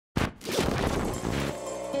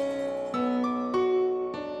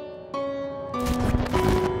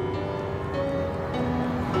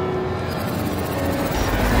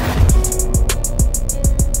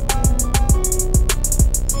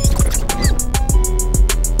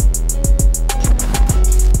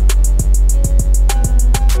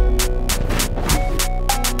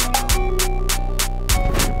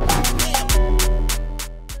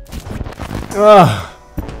Girl.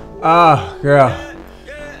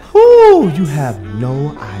 Whoo, you have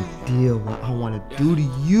no idea what I want to do to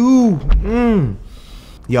you.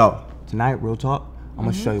 Yo, tonight, real talk, I'm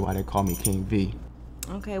gonna show you why they call me King V.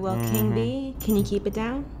 Okay, well, King V, can you keep it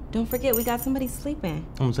down? Don't forget, we got somebody sleeping.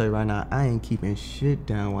 I'm gonna tell you right now, I ain't keeping shit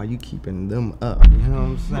down while you keeping them up. You know what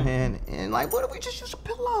I'm saying? And like, what if we just use a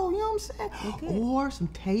pillow? You know what I'm saying? Okay. Or some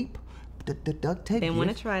tape. The duct tape. Didn't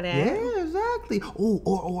want to try that. Yeah, exactly. Oh,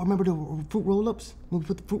 or remember the fruit roll-ups? When we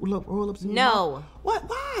put the fruit roll-ups in your No. mouth? What?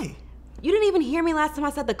 Why? You didn't even hear me last time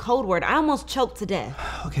I said the code word. I almost choked to death.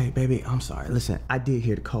 Okay, baby, I'm sorry. Listen, I did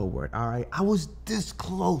hear the code word, all right? I was this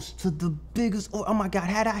close to the biggest, oh my God,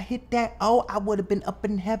 had I hit that, oh, I would have been up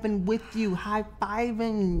in heaven with you,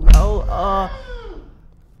 high-fiving, yo,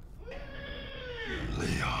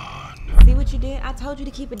 Leon. See what you did? I told you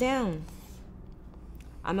to keep it down.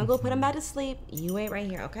 I'm gonna go put him back to sleep. You wait right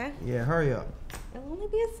here, okay? Yeah, hurry up. It'll only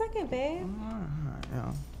be a second, babe. All right,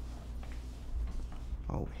 yeah.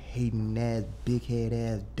 Oh, hating ass, big head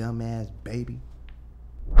ass, dumb ass baby.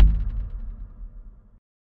 Yeah,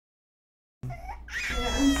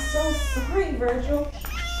 I'm so sorry, Virgil.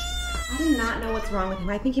 I do not know what's wrong with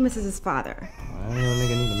him. I think he misses his father. That little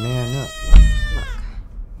nigga need to man up. Look,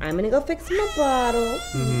 I'm gonna go fix him a bottle.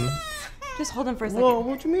 Just hold him for a second. Whoa,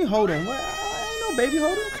 what you mean holding? What? I ain't no baby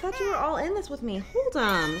holder. I thought you were all in this with me. Hold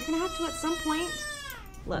on. You're gonna have to at some point.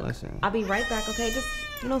 Look, Listen. I'll be right back, okay? Just,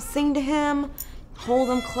 sing to him, hold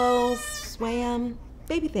him close, sway him,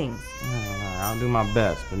 baby things. I'll do my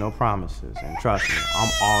best, but no promises. And trust me,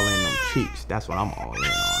 I'm all in them cheeks. That's what I'm all in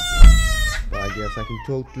on. But I guess I can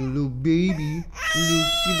talk to little baby, little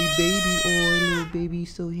silly baby. Oh, little baby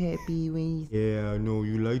so happy when yeah, I know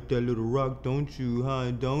you like that little rock, don't you,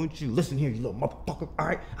 huh? Don't you? Listen here, you little motherfucker. All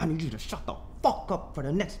right, I need you to shut the fuck up for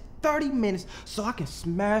the next 30 minutes so I can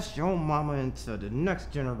smash your mama into the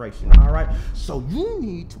next generation, all right? So you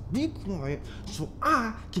need to be quiet so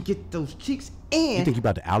I can get those cheeks and... You think you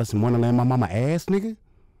about to Alice in Wonderland my mama ass, nigga?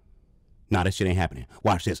 Nah, that shit ain't happening.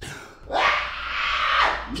 Watch this. Whoa,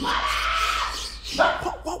 nigga.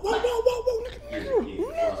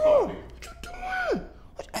 What you doing?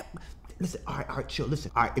 Listen, all right, chill,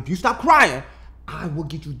 listen. All right, if you stop crying, I will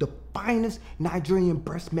get you the finest Nigerian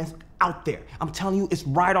breast mask out there. I'm telling you, it's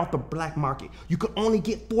right off the black market. You can only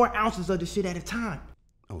get 4 ounces of this shit at a time.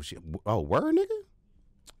 Oh, shit. Oh, word, nigga?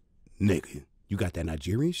 Nigga, you got that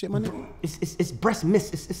Nigerian shit, my nigga? It's breast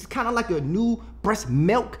mist. It's kind of like a new breast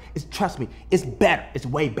milk. Trust me, it's better. It's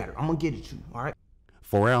way better. I'm gonna get it to you, all right?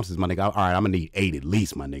 4 ounces, my nigga. All right, I'm gonna need 8 at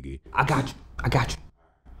least, my nigga. I got you.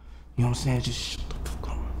 You know what I'm saying? Just shut the fuck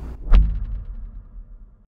up.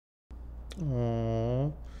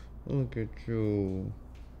 Aww, look at you.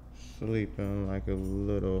 Sleeping like a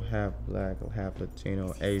little half black, half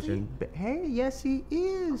Latino Asian. Hey, yes he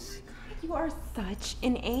is. You are such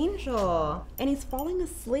an angel. And he's falling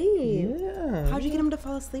asleep. Yeah. How'd you get him to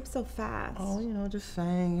fall asleep so fast? Oh, just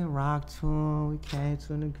sang and rocked to him. We came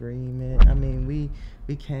to an agreement. I mean, we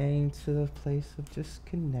came to a place of just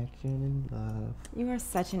connection and love. You are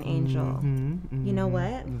such an angel. You know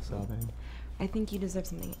what? What's up, baby? I think you deserve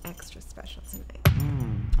something extra special tonight.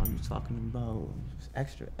 Are you talking about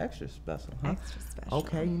extra special, huh? Extra special.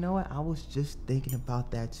 Okay, you know what? I was just thinking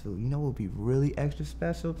about that too. You know what would be really extra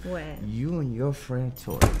special? What? You and your friend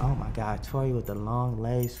Tori. Oh my God, Tori with the long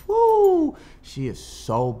legs. Woo! She is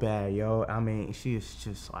so bad, yo. I mean, she is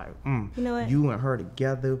just like, You know what? You and her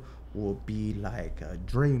together will be like a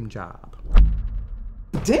dream job.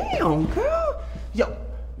 Damn, girl. Yo,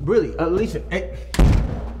 really, Alicia, hey.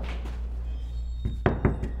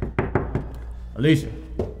 Alicia,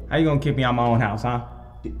 how you gonna kick me out my own house, huh?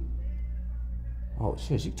 Oh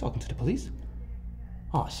shit, she talking to the police?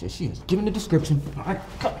 Oh shit, she is giving the description. All right,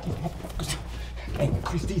 cut these motherfuckers. Hey,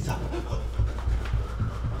 increase these up.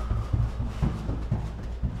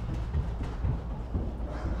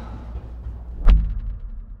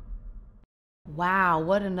 Wow,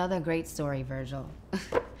 what another great story, Virgil.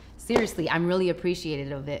 Seriously, I'm really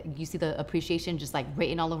appreciative of it. You see the appreciation just like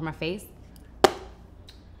written all over my face?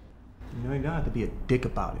 You know, you don't have to be a dick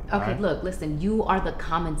about it. Okay, right? look, listen, you are the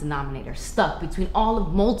common denominator stuck between all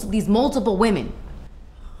of these multiple women.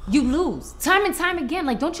 You lose time and time again.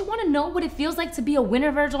 Like, don't you want to know what it feels like to be a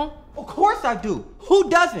winner, Virgil? Of course I do. Who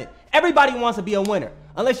doesn't? Everybody wants to be a winner,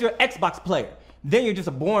 unless you're an Xbox player. Then you're just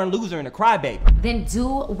a born loser and a crybaby. Then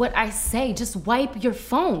do what I say. Just wipe your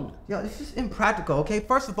phone. Yo, this is impractical, okay?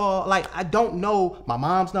 First of all, like, I don't know my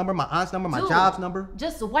mom's number, my aunt's number, my job's number.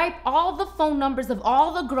 Just wipe all the phone numbers of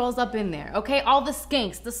all the girls up in there, okay? All the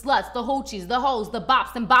skinks, the sluts, the hoochies, the hoes, the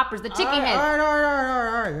bops and boppers, the chicken heads. All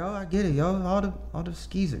right, yo, I get it, yo. All the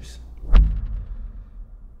skeezers.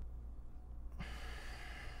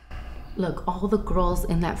 Look, all the girls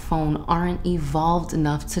in that phone aren't evolved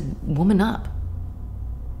enough to woman up.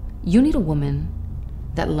 You need a woman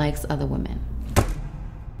that likes other women.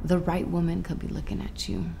 The right woman could be looking at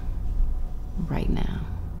you right now.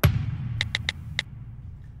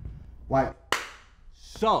 Right.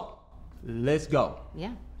 So, let's go.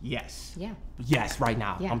 Yeah. Yes. Yeah. Yes, right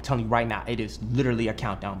now. Yeah. I'm telling you right now, it is literally a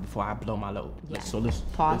countdown before I blow my load. Yeah. So let's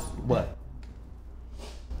Pause. What?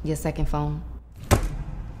 Your second phone.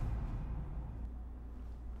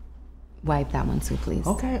 Wipe that one too, please.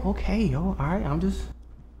 Okay, yo. All right, just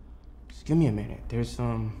give me a minute. There's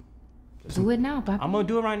Do it now, Papi. I'm gonna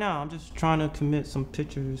do it right now. I'm just trying to commit some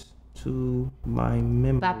pictures to my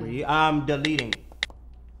memory. Papi. I'm deleting.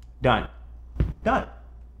 Done. Good.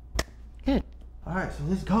 All right, so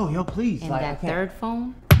let's go, yo, please. And Like, that third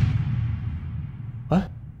phone? What?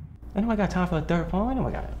 Ain't nobody got time for a third phone. Ain't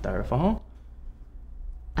nobody got a third phone.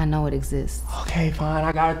 I know it exists. Okay, fine.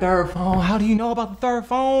 I got a third phone. How do you know about the third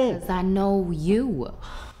phone? Because I know you.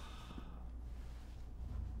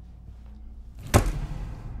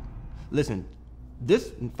 Listen,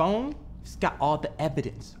 this phone, it's got all the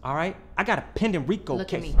evidence, all right? I got a pending RICO Look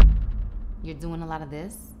case. at me. You're doing a lot of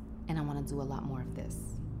this, and I want to do a lot more of this.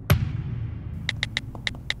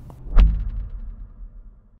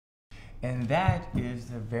 And that is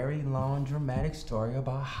the very long, dramatic story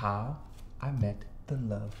about how I met the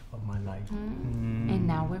love of my life. And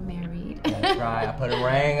now we're married. That's right. I put a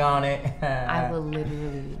ring on it. I will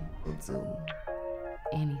literally do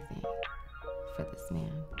anything for this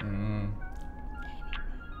man.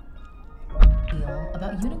 Feel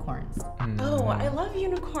about unicorns. Oh, I love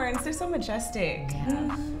unicorns. They're so majestic.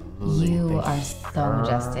 Yeah. You are so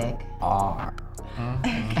majestic.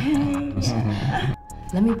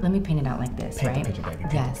 Let me paint it out like this, Paint the right? picture, baby.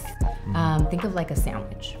 Paint Yes. Think of like a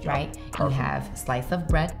sandwich, right? You have a slice of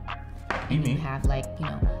bread, and you have like,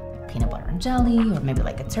 peanut butter and jelly, or maybe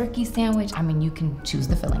like a turkey sandwich. I mean, you can choose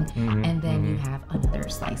the filling. And then you have another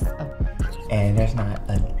slice of... And there's not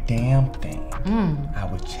a damn thing I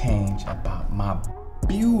would change about my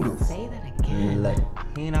beautiful Say that again.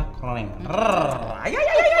 Latina queen. Oh my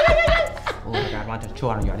God, I want to chew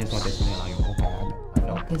on you. I just want to chew on you. Okay,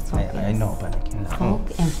 I know. Focus. I know, but I cannot.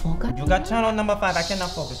 Focus. You got channel number 5. I cannot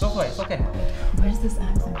focus. Okay, it's okay. Where's this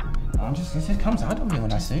accent from? It just comes out of me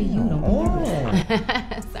when I say You don't oh.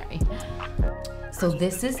 Sorry. So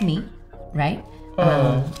this is me, right?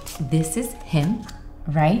 This is him,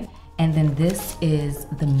 right? And then this is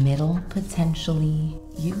the middle, potentially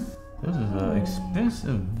you. This is an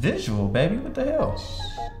expensive visual, baby. What the hell?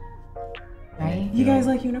 Right? You guys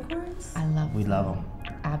like unicorns? I love We them. love them.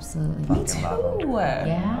 Absolutely. Me too.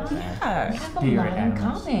 Yeah? Yeah. We have a lot in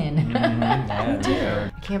common.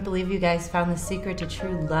 I can't believe you guys found the secret to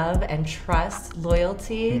true love and trust,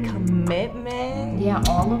 loyalty, commitment. Yeah,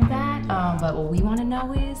 all of that. But what we want to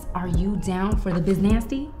know is, are you down for the biz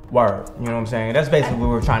nasty? Word. You know what I'm saying? That's basically what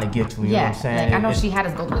we're trying to get to. You know what I'm saying? Like I know she had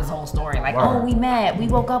us go through this whole story. Like, Word. oh, we met, we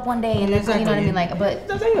woke up one day, and then you know what I mean. Like, but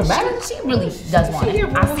Doesn't even matter. she really does want it.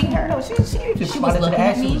 I seen her. No, she was looking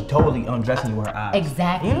at She me. was totally undressing you with her eyes.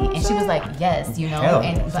 Exactly, You know what I'm and she was saying? like, yes, you know, Hell,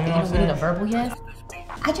 and you but know you what know, I'm we need a saying? verbal yes.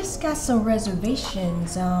 I just got some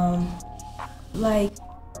reservations. Like,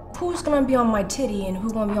 who's gonna be on my titty and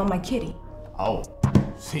who's gonna be on my kitty? Oh,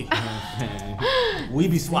 see, you know what I'm saying? We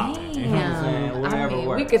be swapping. You know what I'm saying? I Whatever mean,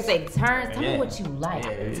 works. we could take turns. Tell me Yeah. what you like. Yeah,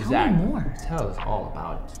 Tell exactly. me more. Tell us all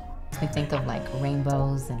about it. We think of like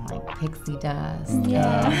rainbows and like pixie dust.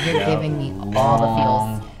 Yeah. And you're giving me all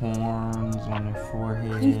the feels. Horns on the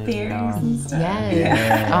forehead. Fairies and stuff. Yes.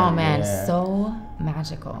 Yeah, Oh man, yeah. so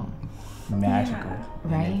magical, Magical.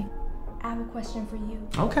 right? I have a question for you.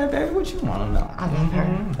 Okay, baby, what you want to know? I love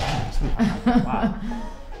her. Wow.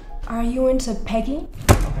 Are you into pegging?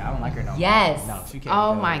 Okay, I don't like her no more. Yes. No, she can't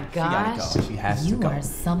Oh go. my She gotta gosh. go. She has You to go. are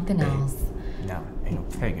something Babe. else. No, ain't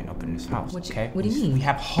no pagan up in this house, What you- okay? what do you mean? We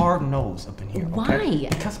have hard nose up in here, okay? Why?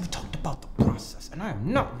 Because we talked about the process, and I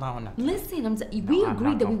am not allowing that. Listen, we No, I'm agreed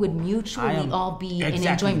not that we going would for it. mutually I am- all be in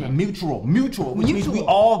Exactly. enjoyment. Mutual, which means we Mutual.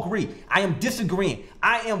 all agree. I am disagreeing.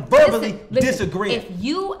 I am verbally Listen, disagreeing. If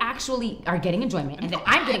you actually are getting enjoyment and then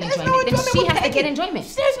I'm getting There's enjoyment, no then enjoyment she with has to Peggy. get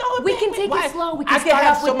enjoyment. There's no We can enjoyment. take Why? it slow. We I can start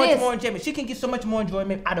have off so with much this. more enjoyment. She can get so much more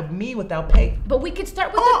enjoyment out of me without pay. But we could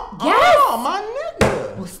start with the yes. Oh, my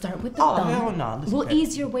nigga. We'll start with the Oh, thumb. hell no. Listen, We'll baby.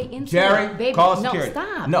 ease your way into Jerry, it, baby. call No, security.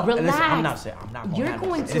 stop. No, Relax. listen, I'm not saying. I'm not going You're to handle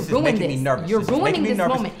going this. to This is ruin making this. me nervous. You're This is ruining making me this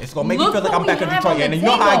nervous. moment. It's gonna make me Look feel like what I'm back we in have Detroit. on And the you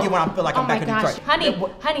know how I table. get when I feel like I'm back in Oh my Detroit.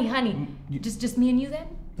 gosh, honey, just me and you then?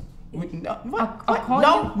 No, what? I'll call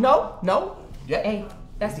No, no. Yeah. Hey,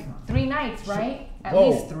 that's 3 nights, right? At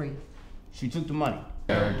Whoa. least 3. She took the money.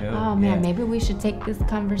 Oh man, maybe we should take this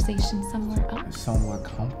conversation somewhere else. Somewhere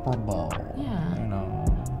comfortable. Yeah. You know.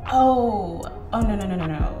 Oh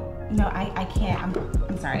no, I can't.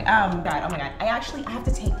 I'm sorry. God, oh my God. I have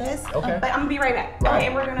to take this. Okay. But I'm gonna be right back. Okay,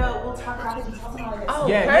 and we'll talk about the details and all of this. Oh,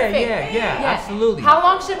 Yeah, perfect. yeah, absolutely. How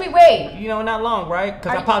long should we wait? You know, not long, right?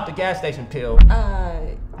 Because I popped the gas station pill.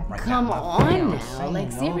 Come on now,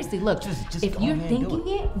 like seriously, look. Just if go you're ahead and do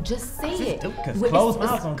thinking it, just say it. Because Well, closed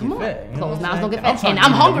it's- mouths don't come get on. fed. You know Closed what I'm mouths don't saying? get fed, and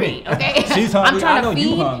I'm hungry. Okay, She's hungry. I'm trying I know to you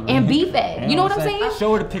feed hungry. and be fed. You know what I'm saying?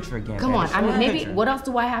 Show her the picture again. Come baby. on. Show I her mean, the maybe. picture. What else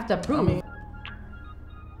do I have to prove?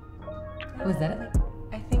 Was that it?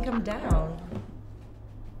 I think I'm down.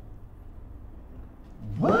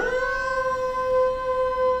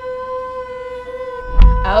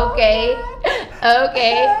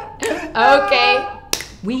 Okay.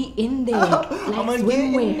 We in there like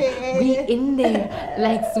swimwear. We in there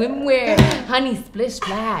like swimwear. Honey, splish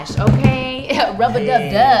splash. Okay, rubber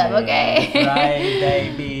dub dub. Okay. Right,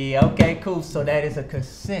 baby. Okay, cool. So that is a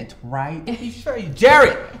consent, right? You sure you,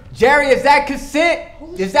 Jerry, is that consent?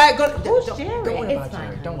 Is that good? Who's Jerry? Don't worry It's about fine,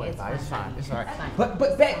 Jerry. Don't worry it's about it. It's fine. fine. It's all right.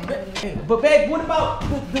 It's fine. But babe, what about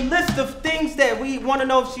the list of things that we want to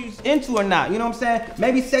know if she's into or not? You know what I'm saying?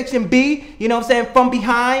 Maybe section B. You know what I'm saying? From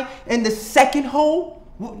behind in the second hole.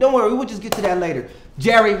 Don't worry, we'll just get to that later.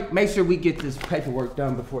 Jerry, make sure we get this paperwork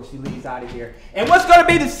done before she leaves out of here. And what's gonna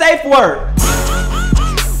be the safe word?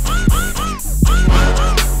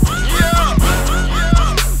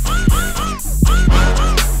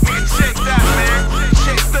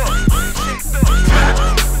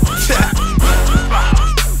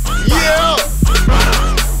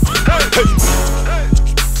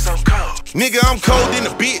 Nigga, I'm cold in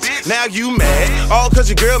the bitch. Now you mad? All cause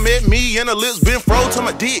your girl met me and her lips been froze to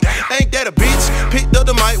my dick. Ain't that a bitch? Picked up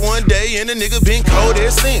the mic one day and the nigga been cold ever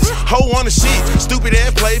since. Hoe on the shit. Stupid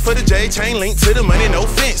ass play for the J chain link to the money, no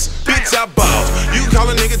fence. Bitch, I ball. You can call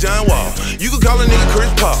a nigga John Wall. You can call a nigga Chris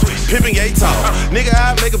Paul. Pimpin' gay tall. Nigga,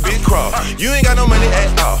 I make a big crawl. You ain't got no money at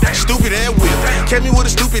all. Stupid ass whip. Catch me with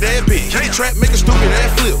a stupid ass bitch. Hit the trap, make a stupid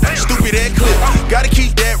ass flip. Stupid ass clip. Gotta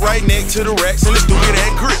keep that right next to the racks and the stupid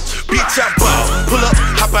ass grip. Bitch, I ball. Pull up,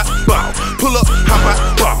 hop out, ball. Pull up, hop out,